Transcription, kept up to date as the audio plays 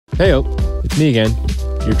Heyo, it's me again,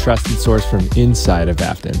 your trusted source from inside of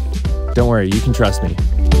Afton. Don't worry, you can trust me.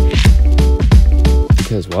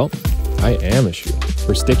 Because, well, I am a shoe.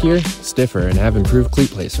 We're stickier, stiffer, and have improved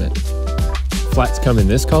cleat placement. Flats come in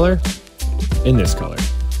this color, in this color.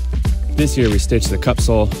 This year we stitched the cup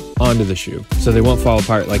sole onto the shoe, so they won't fall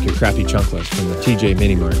apart like your crappy chunkless from the TJ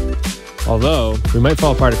Mini Mart. Although, we might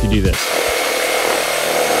fall apart if you do this.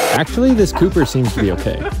 Actually, this Cooper seems to be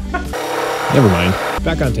okay. Never mind.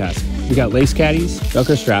 Back on task. We got lace caddies,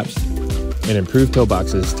 Velcro straps, and improved toe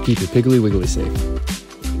boxes to keep your Piggly Wiggly safe.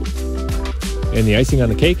 And the icing on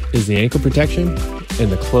the cake is the ankle protection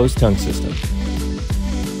and the closed tongue system.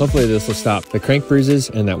 Hopefully this will stop the crank bruises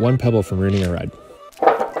and that one pebble from ruining our ride.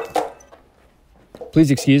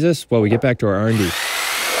 Please excuse us while we get back to our R&D.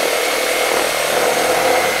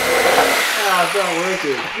 Ah, it's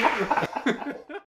not working.